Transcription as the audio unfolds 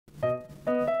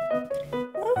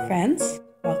Friends,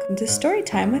 welcome to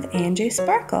Storytime with A&J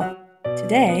Sparkle.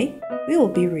 Today, we will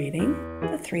be reading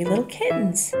The Three Little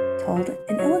Kittens, told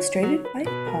and illustrated by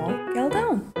Paul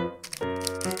Galdone.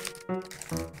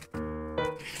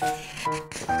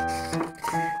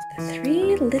 The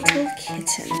Three Little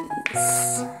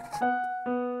Kittens.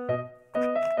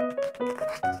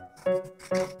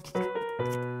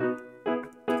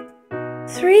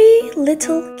 Three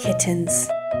little kittens,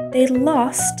 they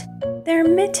lost their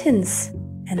mittens,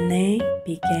 and they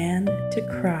began to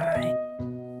cry.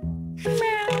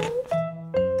 Meow.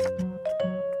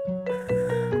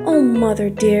 Oh, mother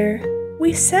dear,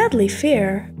 we sadly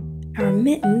fear our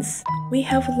mittens we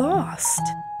have lost.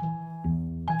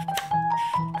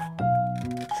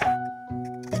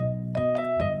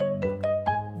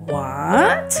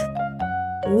 What?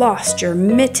 Lost your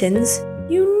mittens,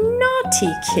 you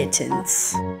naughty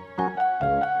kittens.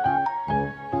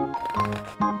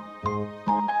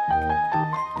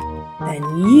 Then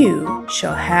you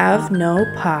shall have no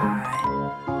pie.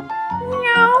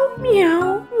 Meow,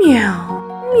 meow,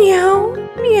 meow, meow,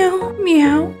 meow,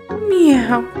 meow,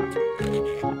 meow.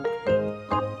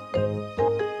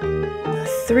 The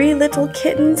three little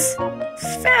kittens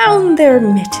found their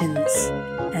mittens,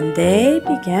 and they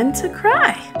began to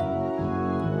cry.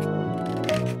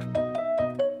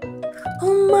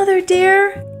 Oh, mother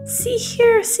dear, see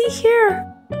here,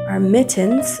 our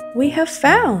mittens we have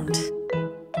found.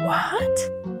 What?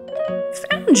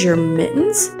 Found your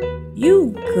mittens?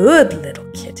 You good little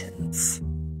kittens.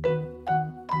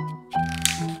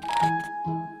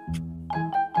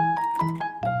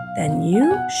 Then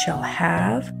you shall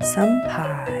have some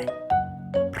pie.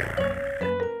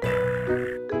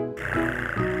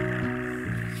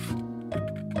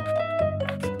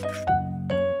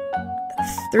 The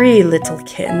three little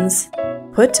kittens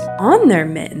put on their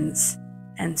mittens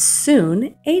and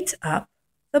soon ate up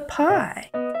the pie.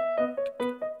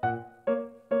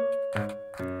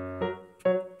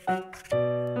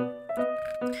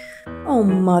 Oh,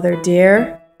 mother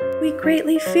dear, we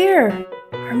greatly fear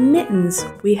our mittens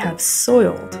we have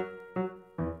soiled.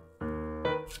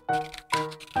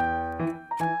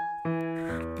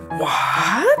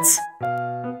 What?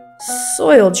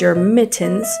 Soiled your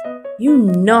mittens, you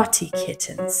naughty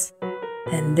kittens.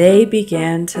 And they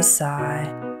began to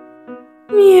sigh.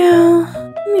 Meow,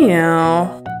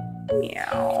 meow,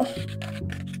 meow.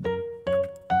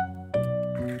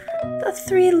 The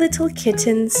three little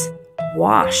kittens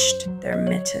washed their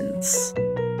mittens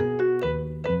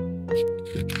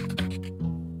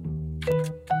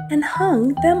and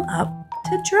hung them up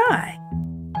to dry.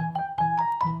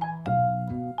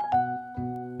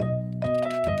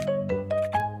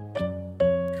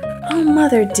 Oh,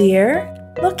 mother dear,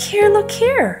 look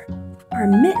here, our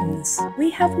mittens we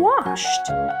have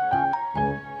washed.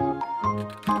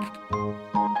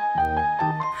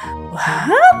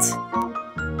 What?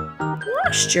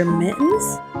 Washed your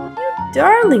mittens?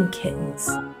 Darling kittens,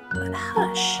 but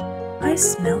hush, I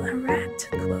smell a rat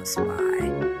close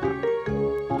by.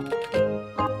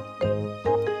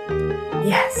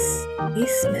 Yes, we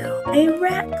smell a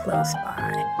rat close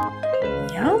by.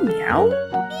 Meow, meow,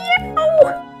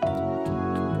 meow.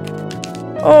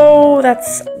 Oh,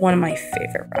 that's one of my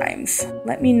favorite rhymes.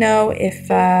 Let me know if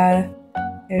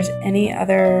there's any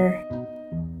other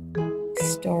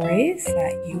stories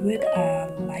that you would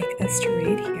like us to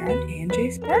read here on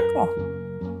A&J Sparkle.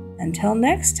 Until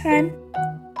next time,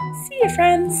 see you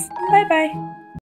friends. Bye-bye.